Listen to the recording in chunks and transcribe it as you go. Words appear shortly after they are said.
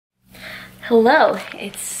Hello,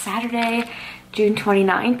 it's Saturday, June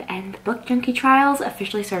 29th, and the Book Junkie trials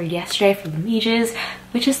officially started yesterday for the Mages,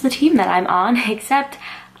 which is the team that I'm on, except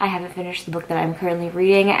I haven't finished the book that I'm currently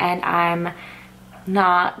reading, and I'm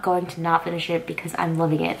not going to not finish it because I'm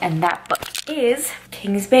loving it. And that book is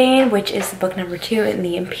Kingsbane, which is book number 2 in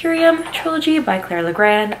the Imperium trilogy by Claire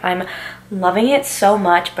Legrand. I'm loving it so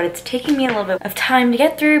much, but it's taking me a little bit of time to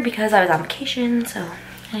get through because I was on vacation, so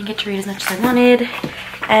I didn't get to read as much as I wanted.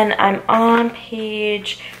 And I'm on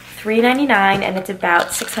page 399 and it's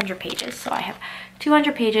about 600 pages. So I have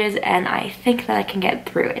 200 pages and I think that I can get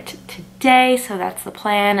through it today. So that's the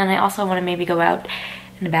plan. And I also want to maybe go out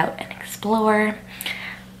and about and explore.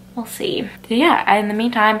 We'll see. So yeah, in the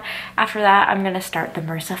meantime, after that, I'm going to start The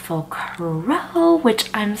Merciful Crow, which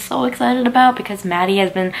I'm so excited about because Maddie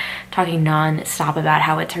has been talking non-stop about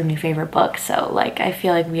how it's her new favorite book. So like, I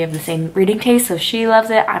feel like we have the same reading taste. So she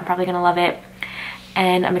loves it. I'm probably going to love it.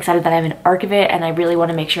 And I'm excited that I have an arc of it, and I really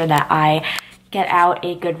want to make sure that I get out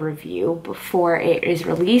a good review before it is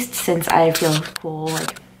released, since I feel cool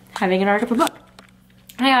like having an arc of a book.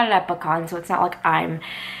 And I got it at BookCon, so it's not like I'm,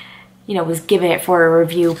 you know, was given it for a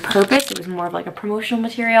review purpose. It was more of like a promotional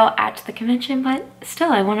material at the convention, but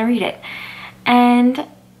still I want to read it. And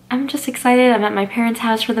I'm just excited. I'm at my parents'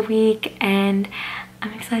 house for the week, and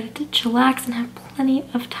I'm excited to chillax and have plenty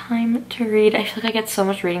of time to read. I feel like I get so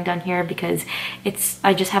much reading done here because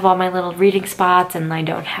I just have all my little reading spots and I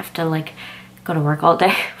don't have to like go to work all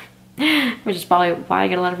day, which is probably why I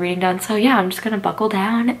get a lot of reading done. So yeah, I'm just gonna buckle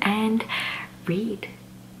down and read.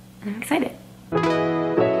 And I'm excited.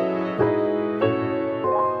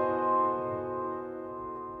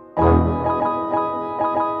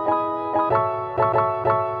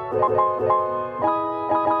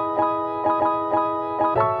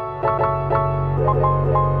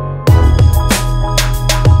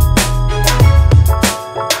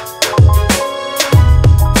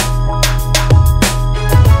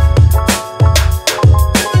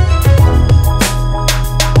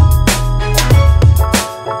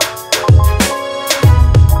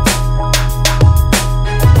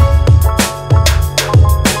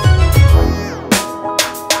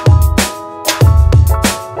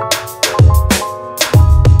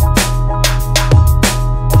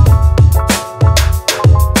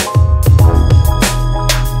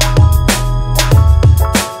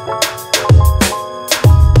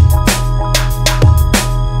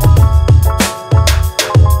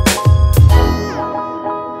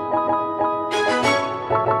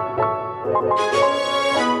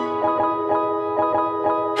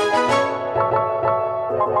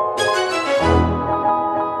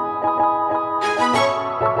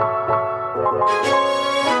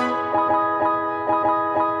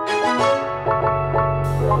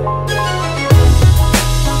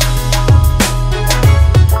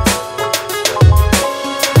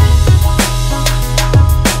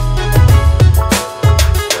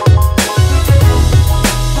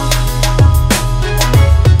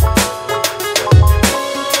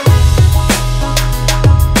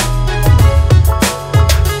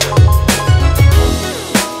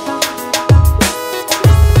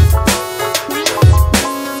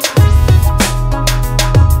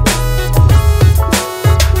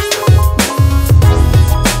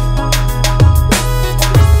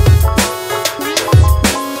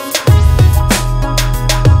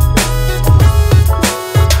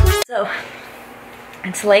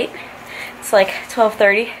 It's late. It's like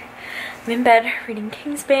 12:30. I'm in bed reading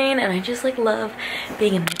Kingsbane, and I just like love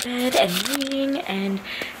being in my bed and reading and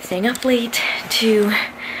staying up late to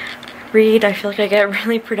read. I feel like I get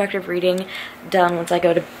really productive reading done once I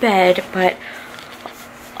go to bed, but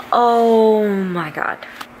oh my god.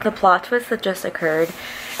 The plot twist that just occurred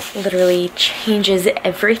literally changes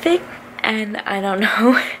everything, and I don't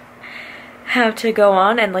know how to go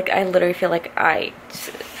on, and like I literally feel like I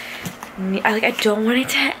don't want it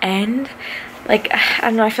to end. Like, I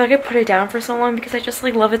don't know, I feel like I put it down for so long because I just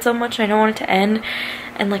like love it so much and I don't want it to end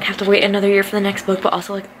and like have to wait another year for the next book, but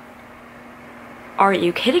also like, are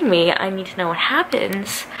you kidding me? I need to know what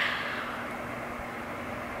happens.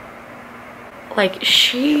 Like,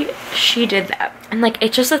 she did that, and like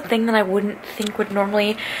it's just a thing that I wouldn't think would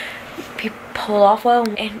normally be pulled off well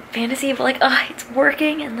in fantasy, but like, it's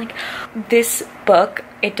working. And like, this book,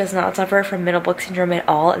 it does not suffer from middle book syndrome at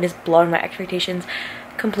all. It is blowing my expectations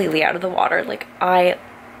completely out of the water. Like, I'm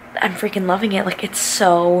freaking loving it. Like, it's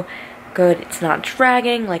so good. It's not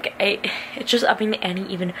dragging. Like, it's just upping the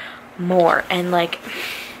ante even more. And like,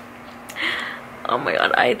 oh my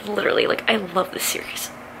god, I literally, like, I love this series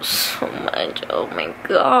so much. Oh my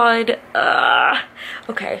god.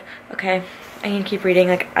 Okay, I need to keep reading.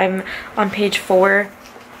 Like, I'm on page 4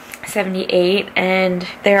 78 and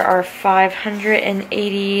there are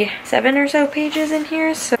 587 or so pages in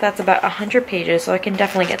here, so that's about 100 pages, so I can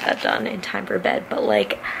definitely get that done in time for bed. But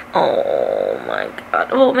like, oh my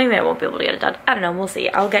god, well maybe I won't be able to get it done, I don't know, we'll see.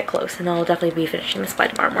 I'll get close and I'll definitely be finishing this by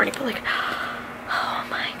tomorrow morning. But like, oh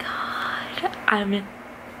my god, I'm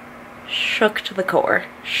shook to the core,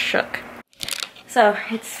 shook. So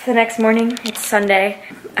it's the next morning, it's Sunday.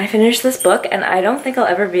 I finished this book and I don't think I'll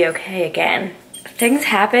ever be okay again. Things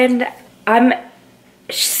happened. I'm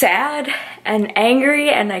sad and angry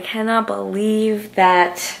and I cannot believe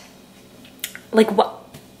that, like, what?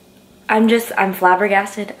 I'm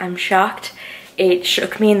flabbergasted, I'm shocked. It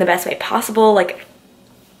shook me in the best way possible. Like,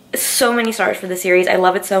 so many stars for the series. I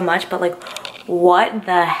love it so much, but like, what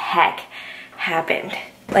the heck happened?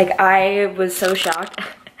 Like, I was so shocked.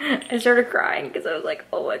 I started crying because I was like,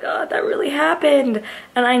 oh my god, that really happened.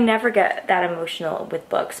 And I never get that emotional with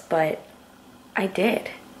books, but I did.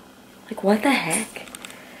 Like, what the heck?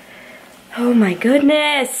 Oh my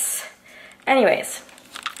goodness. Anyways,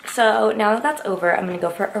 so now that that's over, I'm gonna go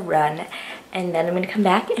for a run and then I'm gonna come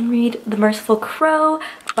back and read The Merciful Crow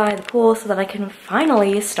by the pool so that I can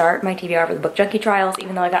finally start my TBR for the Book Junkie trials.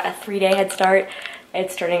 Even though I got a 3-day head start,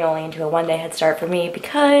 it's turning only into a 1-day head start for me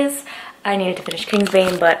because I needed to finish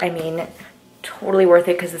Kingsbane. But I mean, totally worth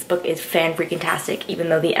it because this book is fan-freaking-tastic, even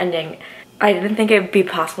though the ending, I didn't think it would be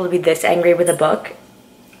possible to be this angry with a book.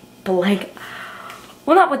 But like,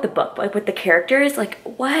 well, not with the book, but like with the characters, like,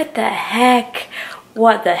 what the heck?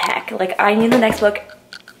 What the heck? Like, I need the next book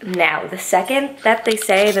now. The second that they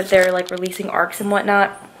say that they're like releasing arcs and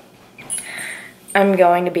whatnot, I'm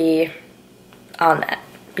going to be on that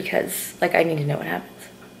because like, I need to know what happens.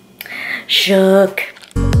 Shook.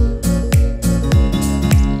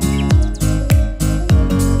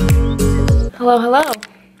 Hello, hello.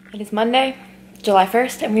 It is Monday, July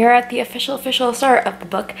 1st, and we are at the official start of the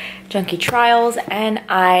Book Junkie trials, and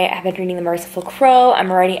I have been reading The Merciful Crow.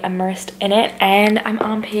 I'm already immersed in it, and I'm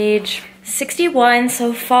on page 61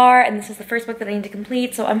 so far, and this is the first book that I need to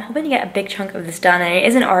complete, so I'm hoping to get a big chunk of this done. And it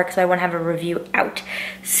is an arc, so I want to have a review out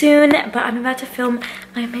soon, but I'm about to film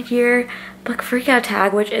my mid-year book freakout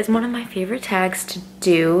tag, which is one of my favorite tags to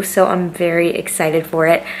do, so I'm very excited for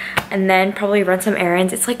it. And then probably run some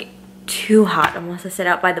errands. It's like too hot almost to sit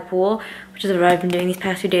out by the pool, which is what I've been doing these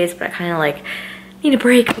past few days, but I kind of like need a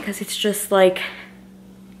break because it's just like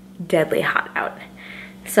deadly hot out.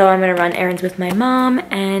 So I'm gonna run errands with my mom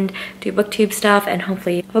and do booktube stuff and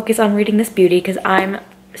hopefully focus on reading this beauty because I'm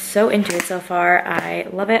so into it so far. I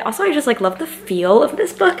love it. Also, I just like love the feel of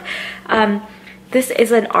this book. This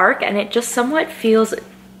is an arc and it just somewhat feels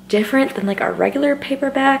different than like our regular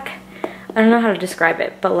paperback. I don't know how to describe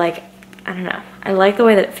it, but like, I don't know. I like the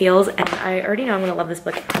way that it feels, and I already know I'm gonna love this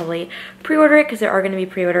book. Probably pre-order it because there are gonna be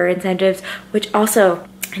pre-order incentives, which also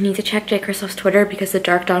I need to check J. Kristoff's Twitter because the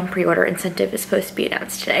Dark Dawn pre-order incentive is supposed to be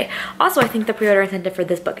announced today. Also, I think the pre-order incentive for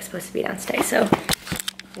this book is supposed to be announced today, so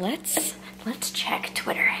let's check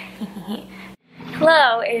Twitter.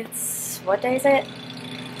 Hello, it's, what day is it?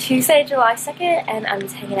 Tuesday, July 2nd, and I'm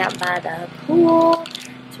just hanging out by the pool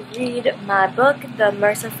to read my book, The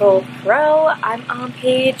Merciful Crow. I'm on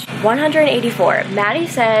page 184. Maddie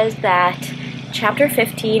says that chapter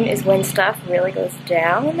 15 is when stuff really goes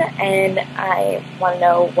down, and I want to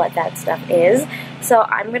know what that stuff is. So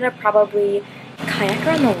I'm gonna probably kayak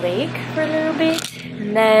around the lake for a little bit,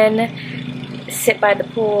 and then sit by the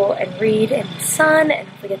pool and read in the sun, and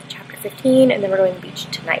hopefully get to chapter 15, and then we're going to the beach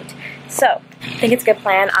tonight. So I think it's a good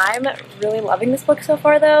plan. I'm really loving this book so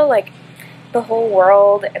far though. Like, the whole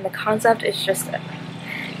world and the concept is just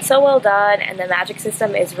so well done, and the magic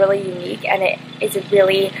system is really unique, and it is a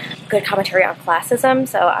really good commentary on classism,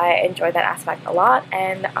 so I enjoy that aspect a lot,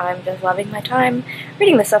 and I'm just loving my time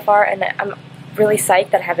reading this so far, and I'm really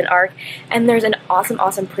psyched that I have an arc, and there's an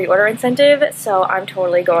awesome pre-order incentive, so I'm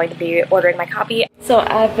totally going to be ordering my copy. So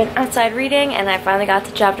I've been outside reading, and I finally got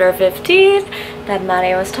to chapter 15 that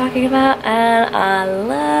Maddie was talking about, and I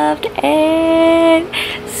loved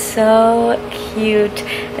it. So cute.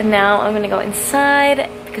 And now I'm gonna go inside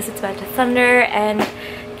because it's about to thunder and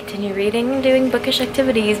continue reading and doing bookish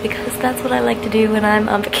activities because that's what I like to do when I'm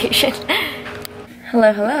on vacation.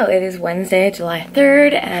 Hello, hello. It is Wednesday, July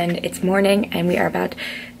 3rd, and it's morning, and we are about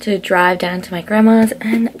to drive down to my grandma's,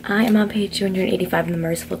 and I am on page 285 in The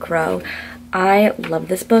Merciful Crow. I love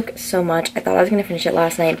this book so much. I thought I was going to finish it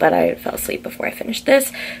last night, but I fell asleep before I finished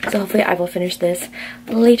this. So hopefully I will finish this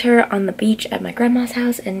later on the beach at my grandma's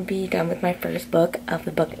house and be done with my first book of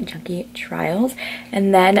the Book Junkie trials.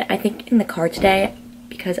 And then I think in the car today,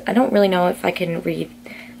 because I don't really know if I can read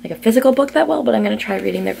like a physical book that well, but I'm going to try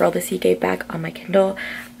reading The Girl the Sea gave back on my Kindle.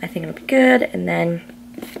 I think it'll be good. And then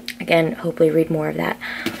I again, hopefully read more of that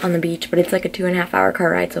on the beach. But it's like a 2.5-hour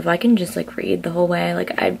car ride, so if I can just like read the whole way,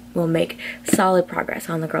 like I will make solid progress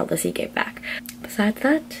on The Girl the Sea Gave Back. Besides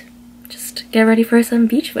that, just get ready for some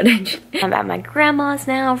beach footage. I'm at my grandma's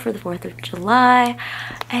now for the 4th of July,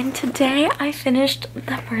 and today I finished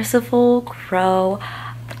The Merciful Crow.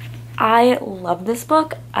 I love this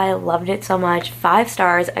book. I loved it so much. 5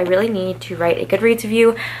 stars. I really need to write a Goodreads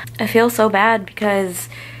review. I feel so bad because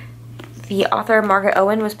the author Margaret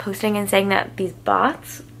Owen was posting and saying that these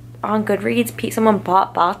bots on Goodreads, someone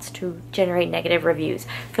bought bots to generate negative reviews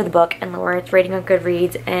for the book and lower its rating on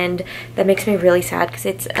Goodreads, and that makes me really sad because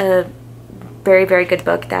it's a very, very good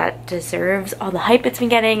book that deserves all the hype it's been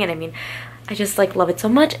getting. And I mean, I just like love it so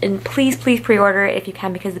much, and please pre-order if you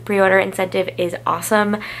can, because the pre-order incentive is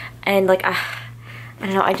awesome. And like I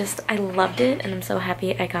don't know, I loved it, and I'm so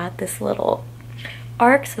happy I got this little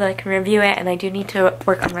arc so that I can review it. And I do need to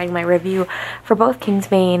work on writing my review for both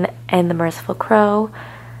Kingsbane and The Merciful Crow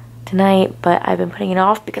tonight, but I've been putting it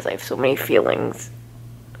off because I have so many feelings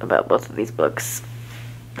about both of these books.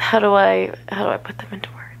 How do I put them into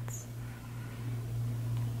words?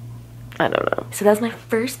 I don't know. So that's my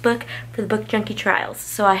first book for the Book Junkie Trials.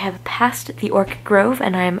 So I have passed the Orchid Grove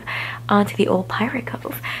and I'm on to the Old Pirate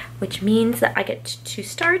Cove, which means that I get to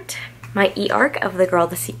start my e-arc of The Girl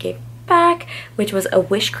the Sea Gave Back, which was a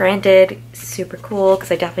wish granted. Super cool,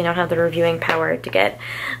 because I definitely don't have the reviewing power to get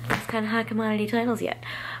those kind of high commodity titles yet.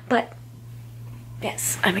 But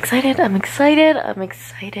yes, I'm excited.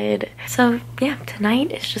 So yeah,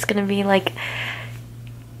 tonight it's just gonna be like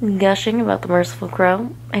gushing about The Merciful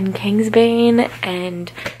Crow and Kingsbane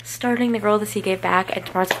and starting The Girl the Sea Gave Back. And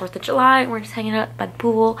tomorrow's the 4th of July. We're just hanging out by the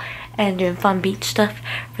pool and doing fun beach stuff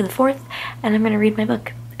for the 4th. And I'm gonna read my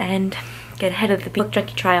book and get ahead of the Book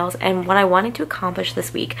Junkie Trials. And what I wanted to accomplish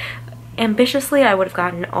this week, ambitiously, I would have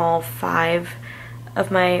gotten all 4 of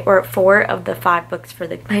the 5 books for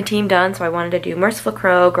my team done. So I wanted to do Merciful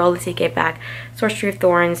Crow, Girl the Sea Gave Back, Sorcery of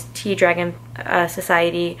Thorns, Tea Dragon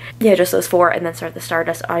Society. Yeah, just those 4, and then start the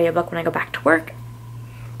Stardust audiobook when I go back to work.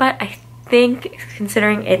 But I think,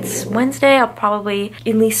 considering it's Wednesday, I'll probably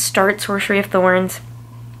at least start Sorcery of Thorns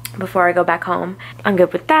before I go back home. I'm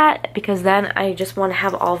good with that, because then I just want to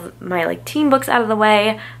have all of my like team books out of the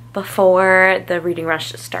way before the reading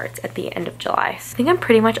rush starts at the end of July. So I think I'm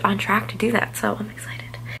pretty much on track to do that, so I'm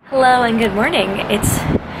excited. Hello and good morning. It's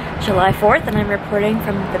July 4th and I'm reporting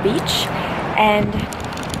from the beach, and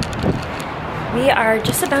we are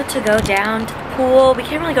just about to go down to the pool. We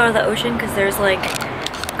can't really go to the ocean because there's like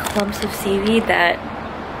clumps of seaweed that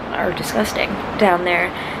are disgusting down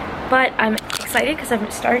there. But I'm excited because I'm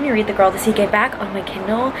starting to read The Girl the Sea Gave Back on my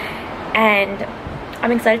Kindle, and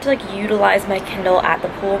I'm excited to like utilize my Kindle at the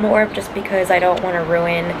pool more, just because I don't want to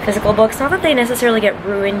ruin physical books. Not that they necessarily get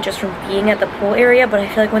ruined just from being at the pool area, but I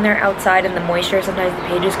feel like when they're outside in the moisture, sometimes the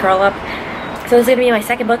pages curl up. So this is going to be my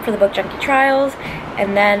second book for the Book Junkie Trials,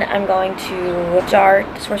 and then I'm going to start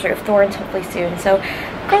Sorcery of Thorns hopefully soon. So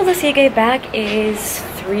Girl the Sea Gave Back is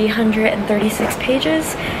 336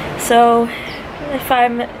 pages, so if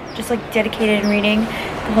I'm just like dedicated in reading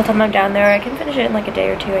the whole time I'm down there, I can finish it in like a day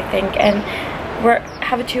or 2, I think. And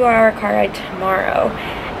have a 2-hour car ride tomorrow,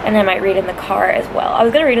 and I might read in the car as well. I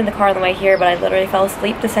was gonna read in the car on the way here, but I literally fell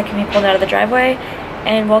asleep the second we pulled out of the driveway,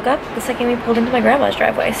 and woke up the second we pulled into my grandma's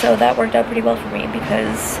driveway. So that worked out pretty well for me,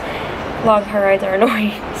 because long car rides are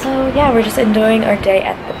annoying. So yeah, we're just enjoying our day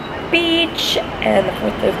at the beach and the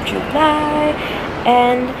 4th of July,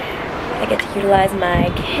 and I get to utilize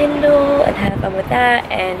my Kindle and have fun with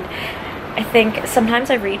that. And I think sometimes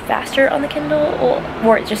I read faster on the Kindle,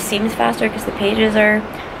 or it just seems faster because the pages are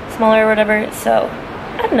smaller or whatever. So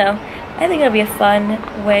I don't know, I think it'll be a fun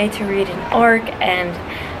way to read an arc. And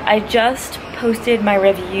I just posted my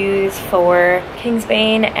reviews for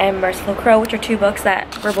Kingsbane and Merciful Crow, which are 2 books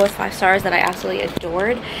that were both 5 stars that I absolutely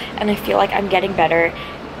adored, and I feel like I'm getting better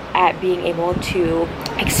at being able to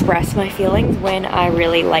express my feelings when I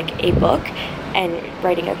really like a book and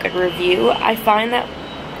writing a good review. I find that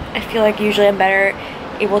I feel like usually I'm better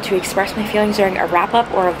able to express my feelings during a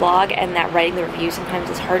wrap-up or a vlog, and that writing the review sometimes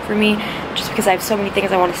is hard for me just because I have so many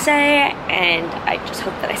things I want to say, and I just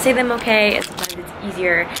hope that I say them okay. And sometimes it's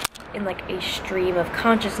easier in like a stream of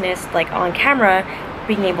consciousness, like on camera,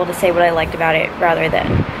 being able to say what I liked about it rather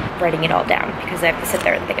than writing it all down, because I have to sit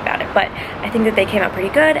there and think about it. But I think that they came out pretty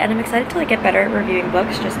good, and I'm excited to like get better at reviewing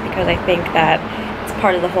books, just because I think that it's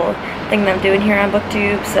part of the whole thing that I'm doing here on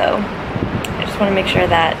BookTube. So I just want to make sure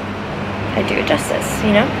that I do it justice,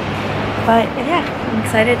 you know? But yeah, I'm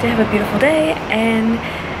excited to have a beautiful day and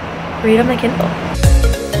read on my Kindle.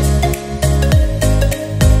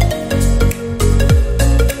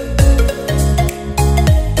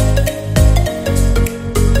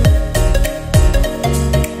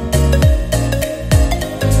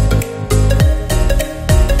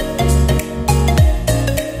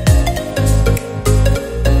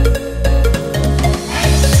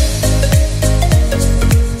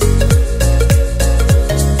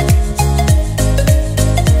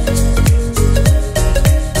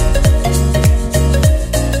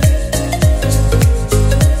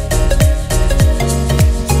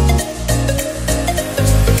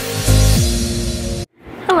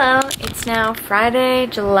 It's now Friday,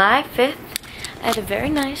 July 5th. I had a very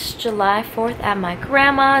nice July 4th at my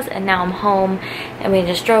grandma's, and now I'm home and we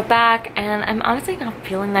just drove back, and I'm honestly not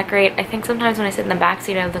feeling that great. I think sometimes when I sit in the back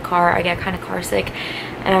seat of the car I get kind of car sick,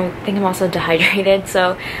 and I think I'm also dehydrated,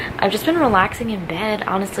 so I've just been relaxing in bed,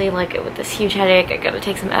 honestly, like with this huge headache. I gotta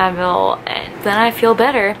take some Advil and then I feel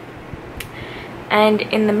better. And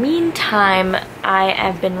in the meantime, I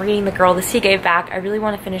have been reading The Girl the Sea Gave Back. I really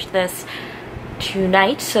want to finish this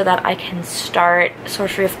tonight so that I can start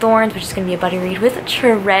Sorcery of Thorns, which is going to be a buddy read with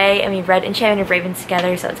Trey, and we read Enchantment of Ravens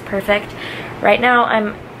together, so it's perfect. Right now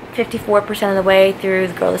I'm 54% of the way through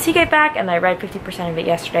The Girl the Sea Gave Back, and I read 50% of it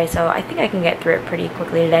yesterday, so I think I can get through it pretty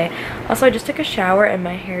quickly today. Also, I just took a shower and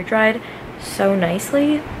my hair dried so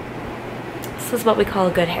nicely. This is what we call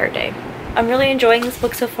a good hair day. I'm really enjoying this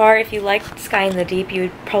book so far. If you liked Sky in the Deep, you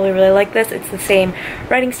would probably really like this. It's the same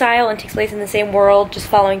writing style and takes place in the same world, just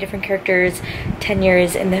following different characters 10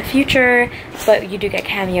 years in the future, but you do get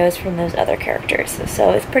cameos from those other characters.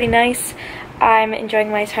 So it's pretty nice. I'm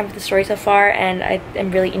enjoying my time with the story so far, and I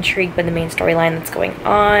am really intrigued by the main storyline that's going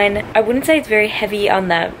on. I wouldn't say it's very heavy on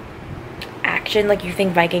the action, like you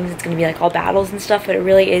think Vikings, it's going to be like all battles and stuff, but it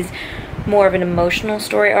really is more of an emotional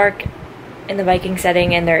story arc in the Viking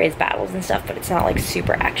setting, and there is battles and stuff, but it's not like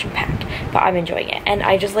super action-packed. But I'm enjoying it, and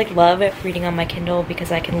I just like love reading on my Kindle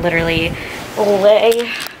because I can literally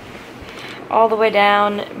lay all the way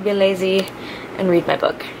down, be lazy, and read my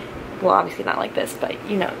book. Well, obviously not like this, but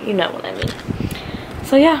you know what I mean.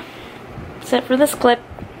 So yeah, that's it for this clip.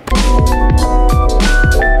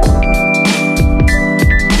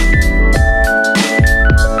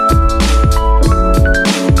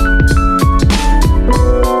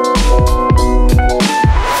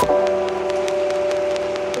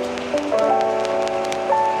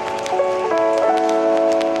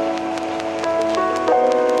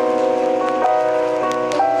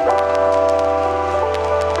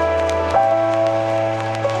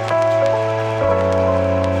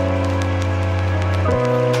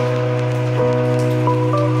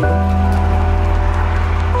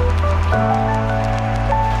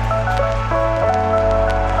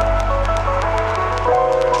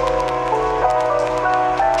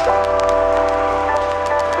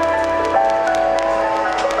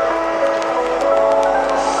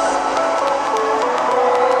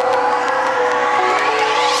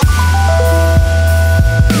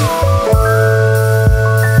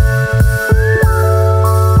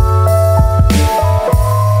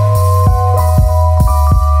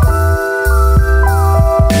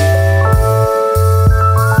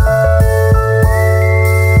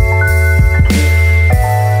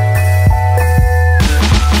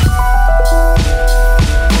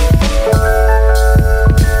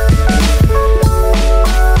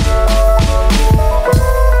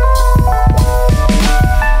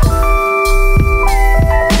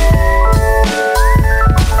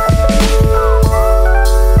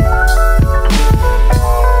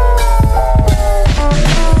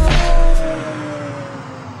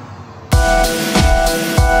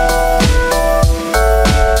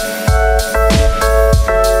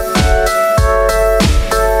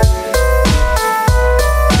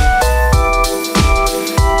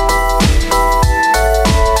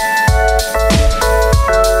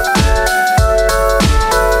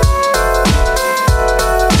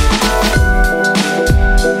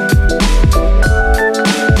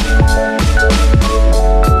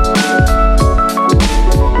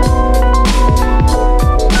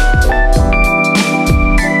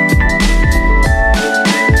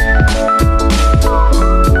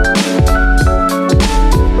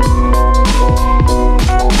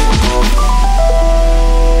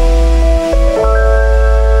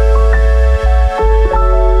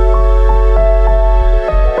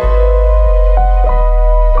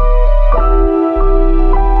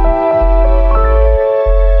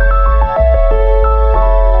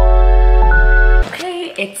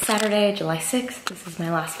 Saturday, July 6th. This is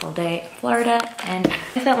my last full day in Florida, and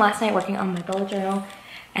I spent last night working on my bullet journal,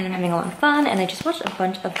 and I'm having a lot of fun, and I just watched a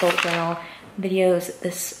bunch of bullet journal videos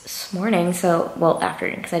this morning, so, well,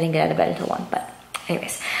 afternoon, because I didn't get out of bed until 1, but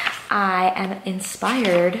anyways. I am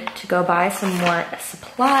inspired to go buy some more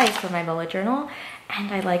supplies for my bullet journal,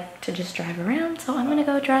 and I like to just drive around, so I'm gonna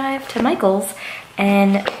go drive to Michael's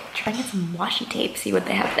and try and get some washi tape, see what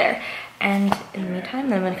they have there. And in the meantime,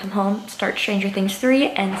 then I'm gonna come home, start Stranger Things 3,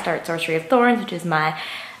 and start Sorcery of Thorns, which is my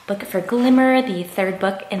book for Glimmer, the third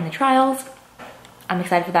book in the trials. I'm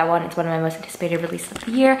excited for that one. It's one of my most anticipated releases of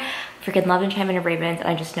the year. I freaking love Enchantment of Ravens, and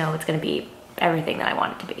I just know it's gonna be everything that I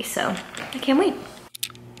want it to be, so I can't wait.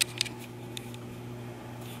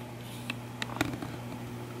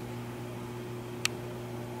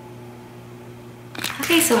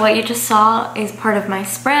 Okay, so what you just saw is part of my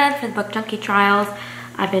spread for the Book Junkie trials.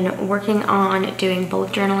 I've been working on doing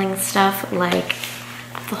bullet journaling stuff like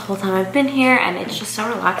the whole time I've been here, and it's just so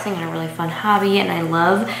relaxing and a really fun hobby, and I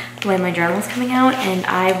love the way my journal is coming out, and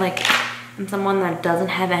I'm someone that doesn't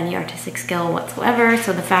have any artistic skill whatsoever,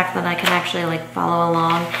 so the fact that I can actually like follow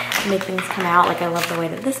along and make things come out, like I love the way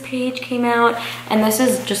that this page came out, and this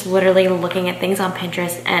is just literally looking at things on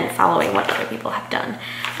Pinterest and following what other people have done.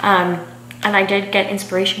 And I did get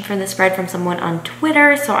inspiration for the spread from someone on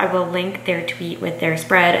Twitter, so I will link their tweet with their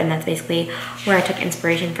spread, and that's basically where I took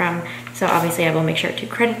inspiration from. So obviously I will make sure to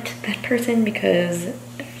credit that person because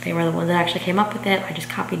they were the ones that actually came up with it. I just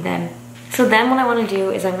copied them. So then what I want to do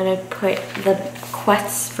is I'm going to put the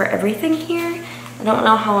quests for everything here. I don't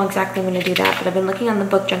know how exactly I'm going to do that, but I've been looking on the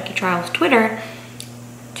Book Junkie Trials Twitter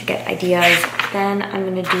to get ideas. Then I'm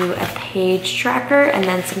going to do a page tracker and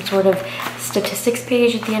then some sort of statistics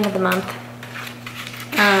page at the end of the month.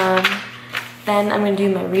 Then I'm going to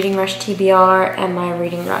do my Reading Rush TBR and my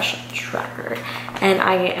Reading Rush tracker. And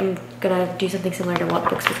I am going to do something similar to what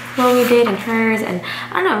Books with Chloe did and hers. And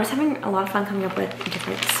I don't know, I'm just having a lot of fun coming up with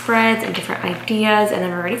different spreads and different ideas. And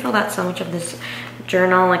I've already filled out so much of this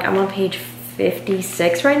journal. Like I'm on page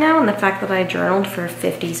 56 right now, and the fact that I journaled for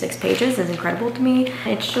 56 pages is incredible to me.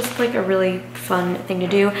 It's just like a really fun thing to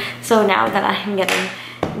do. So now that I'm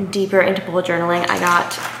getting deeper into bullet journaling, I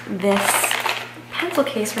got this pencil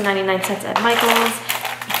case for 99 cents at Michael's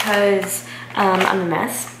because I'm a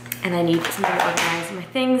mess and I need something to organize my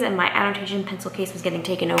things, and my annotation pencil case was getting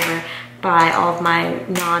taken over by all of my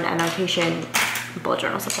non-annotation bullet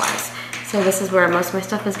journal supplies. So this is where most of my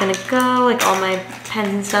stuff is gonna go, like all my pens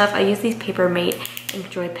and stuff. I use these Papermate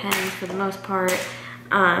Inkjoy pens for the most part.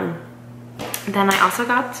 Then I also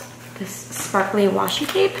got this sparkly washi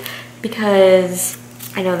tape because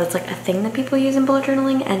I know that's like a thing that people use in bullet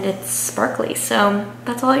journaling, and it's sparkly, so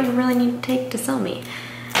that's all you really need to take to sell me.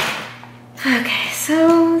 Okay,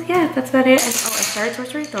 so yeah, that's about it. And oh, I started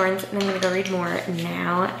Sorcery Thorns, and I'm gonna go read more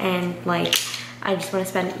now, and like I just want to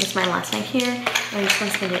spend this my last night here, and I just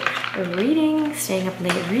want to spend it reading, staying up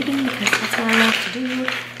late reading because that's what I love to do.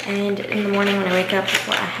 And in the morning when I wake up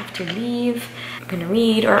before I have to leave, I'm gonna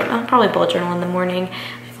read, or I'll probably bullet journal in the morning.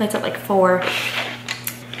 My flight's at like 4.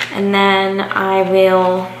 And then I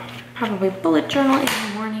will probably bullet journal in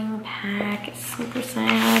the morning, pack. It's super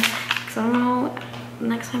sad because I don't know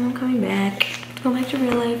next time I'm coming back. I have to go back to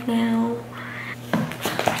real life now.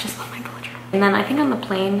 I just love my bullet journal. And then I think on the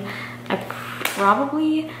plane, I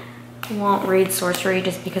probably won't read Sorcery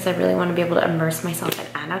just because I really want to be able to immerse myself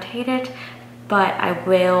and annotate it. But I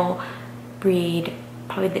will read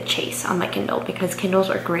probably The Chase on my Kindle because Kindles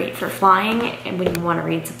are great for flying, and when you want to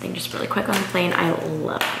read something just really quick on the plane, I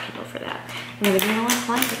love my Kindle for that. And I've been doing a lot of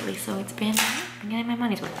flying lately, so I'm getting my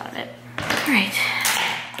money's worth out of it. All right,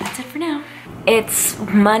 that's it for now. It's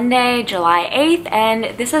Monday, July 8th,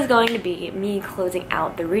 and this is going to be me closing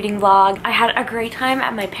out the reading vlog. I had a great time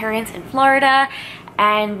at my parents' in Florida,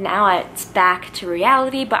 and now it's back to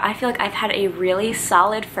reality, but I feel like I've had a really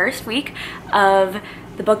solid first week of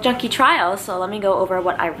the Book Junkie trials, so let me go over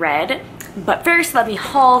what I read. But first, let me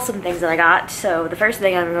haul some things that I got. So the first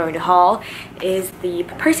thing I'm going to haul is the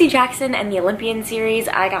Percy Jackson and the Olympian series.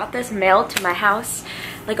 I got this mailed to my house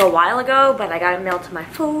like a while ago, but I got it mailed to my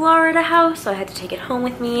Florida house, so I had to take it home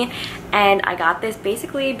with me. And I got this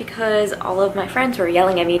basically because all of my friends were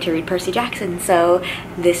yelling at me to read Percy Jackson, so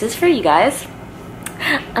this is for you guys.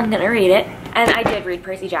 I'm gonna read it. And I did read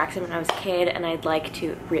Percy Jackson when I was a kid, and I'd like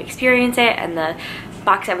to re-experience it, and the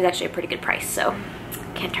box set was actually a pretty good price, so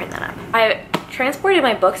can't turn that up. I transported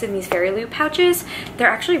my books in these fairy loot pouches. They're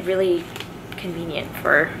actually really convenient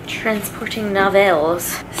for transporting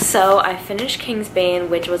novels. So I finished Kingsbane,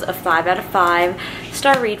 which was a 5 out of 5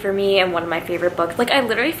 star read for me, and one of my favorite books. Like, I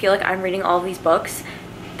literally feel like I'm reading all of these books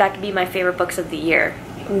that could be my favorite books of the year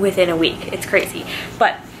within a week. It's crazy.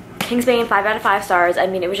 But Kingsbane, 5 out of 5 stars. I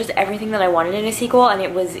mean, it was just everything that I wanted in a sequel, and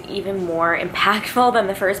it was even more impactful than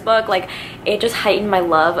the first book. Like, it just heightened my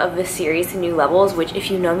love of the series to new levels, which if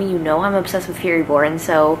you know me, you know I'm obsessed with Fury Born,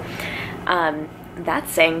 so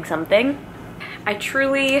that's saying something. I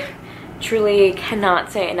truly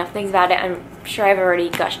cannot say enough things about it. I'm sure I've already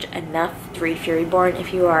gushed enough to read Fury Born.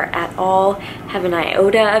 If you are at all have an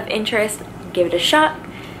iota of interest, give it a shot.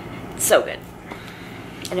 It's so good.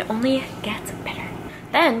 And it only gets better.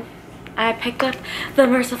 Then I picked up The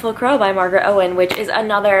Merciful Crow by Margaret Owen, which is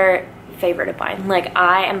another favorite of mine. Like,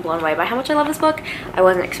 I am blown away by how much I love this book. I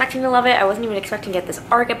wasn't expecting to love it. I wasn't even expecting to get this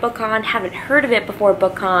arc at BookCon. Haven't heard of it before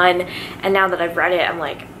BookCon, and now that I've read it, I'm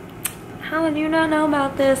like, how did you not know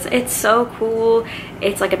about this? It's so cool.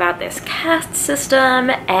 It's like about this caste system,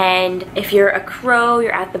 and if you're a crow,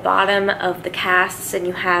 you're at the bottom of the castes and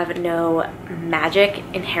you have no magic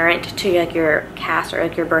inherent to like your caste or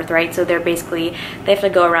like your birthright. So they're basically, they have to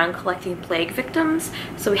go around collecting plague victims.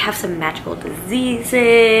 So we have some magical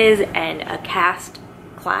diseases and a caste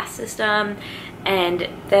class system, and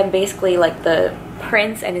then basically like the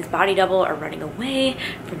prince and his body double are running away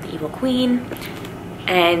from the evil queen,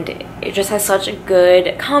 and it just has such a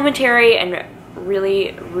good commentary and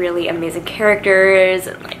really, really amazing characters,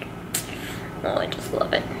 and like, oh, I just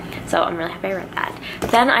love it. So I'm really happy I read that.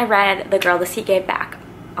 Then I read The Girl the Sea Gave Back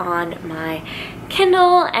on my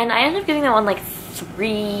Kindle, and I ended up giving that one like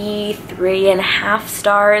 3.5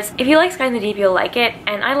 stars. If you like Sky in the Deep, you'll like it,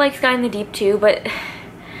 and I like Sky in the Deep too, but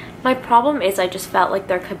my problem is I just felt like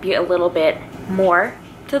there could be a little bit more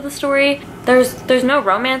to the story. There's no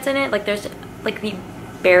romance in it. Like there's like the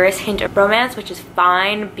barest hint of romance, which is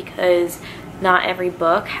fine because not every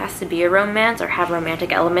book has to be a romance or have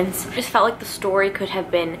romantic elements. I just felt like the story could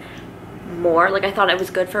have been more. Like I thought it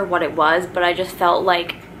was good for what it was, but I just felt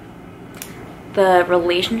like the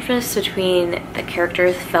relationships between the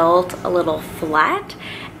characters felt a little flat,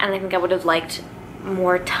 and I think I would have liked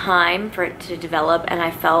more time for it to develop, and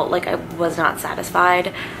I felt like I was not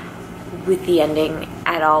satisfied with the ending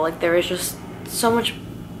at all. Like there was just so much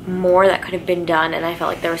more that could have been done, and I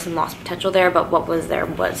felt like there was some lost potential there, but what was there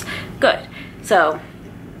was good. So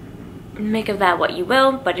make of that what you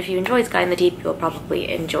will, but if you enjoyed Sky in the Deep, you'll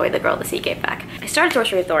probably enjoy The Girl the Sea Gave Back. I started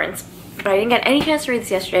Sorcery of Thorns, but I didn't get any chance to read this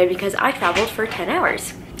yesterday because I traveled for 10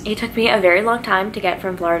 hours. It took me a very long time to get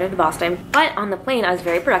from Florida to Boston, but on the plane I was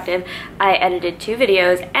very productive. I edited 2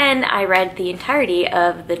 videos and I read the entirety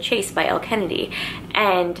of The Chase by Elle Kennedy.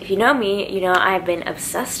 And if you know me, you know I've been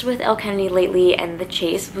obsessed with Elle Kennedy lately, and The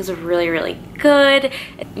Chase was really, really good.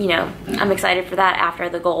 You know, I'm excited for that after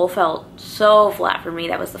The Goal felt so flat for me.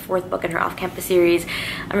 That was the 4th book in her off-campus series.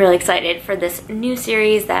 I'm really excited for this new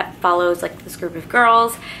series that follows like this group of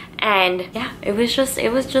girls. And yeah, it was just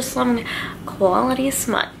some quality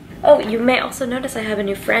smut. Oh, you may also notice I have a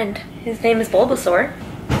new friend. His name is Bulbasaur.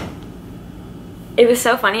 It was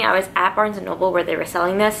so funny. I was at Barnes & Noble where they were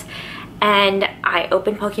selling this, and I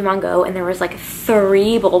opened Pokemon Go and there was like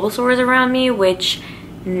 3 Bulbasaurs around me, which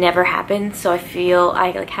never happened. So I feel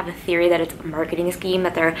I like have a theory that it's a marketing scheme,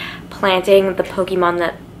 that they're planting the Pokemon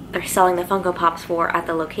that they're selling the Funko Pops for at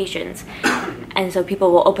the locations. And so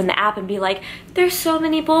people will open the app and be like, there's so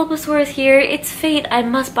many Bulbasaurs here, it's fate, I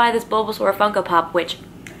must buy this Bulbasaur Funko Pop, which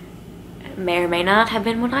may or may not have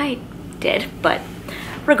been what I did, but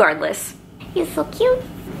regardless. He's so cute.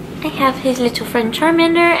 I have his little friend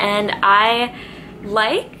Charmander, and I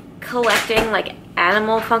like collecting like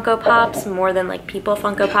animal Funko Pops more than like people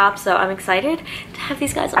Funko Pops, so I'm excited to have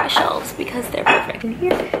these guys on my shelves because they're perfect in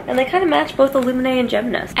here, and they kind of match both Illuminae and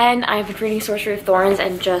Geminis. And I've been reading Sorcery of Thorns,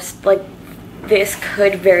 and just like this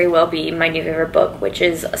could very well be my new favorite book, which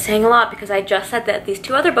is saying a lot because I just said that these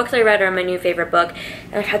 2 other books I read are my new favorite book,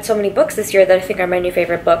 and I've had so many books this year that I think are my new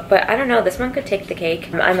favorite book, but I don't know, this one could take the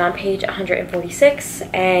cake. I'm on page 146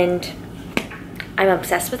 and I'm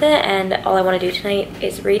obsessed with it, and all I want to do tonight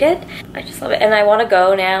is read it. I just love it, and I want to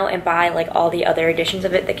go now and buy like all the other editions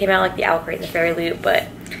of it that came out, like the Owl Crate and the Fairy Loot, but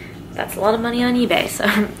that's a lot of money on eBay, so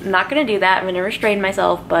I'm not gonna do that. I'm gonna restrain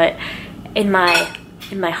myself, but in my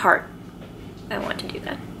heart I want to do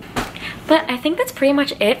that. But I think that's pretty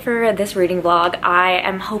much it for this reading vlog. I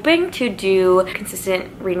am hoping to do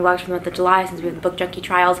consistent reading vlogs for the month of July since we have the Book Junkie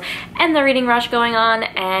trials and the reading rush going on,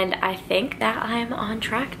 and I think that I'm on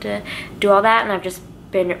track to do all that, and I've just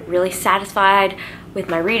been really satisfied with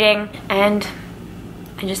my reading, and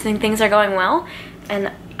I just think things are going well,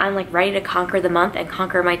 and I'm like ready to conquer the month and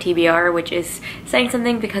conquer my TBR, which is saying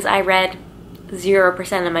something because I read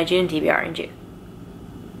 0% of my June TBR in June.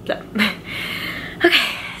 So,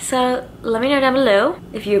 okay. So let me know down below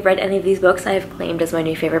if you've read any of these books I have claimed as my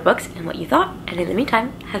new favorite books and what you thought. And in the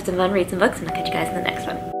meantime, have some fun, read some books, and I'll catch you guys in the next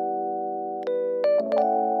one.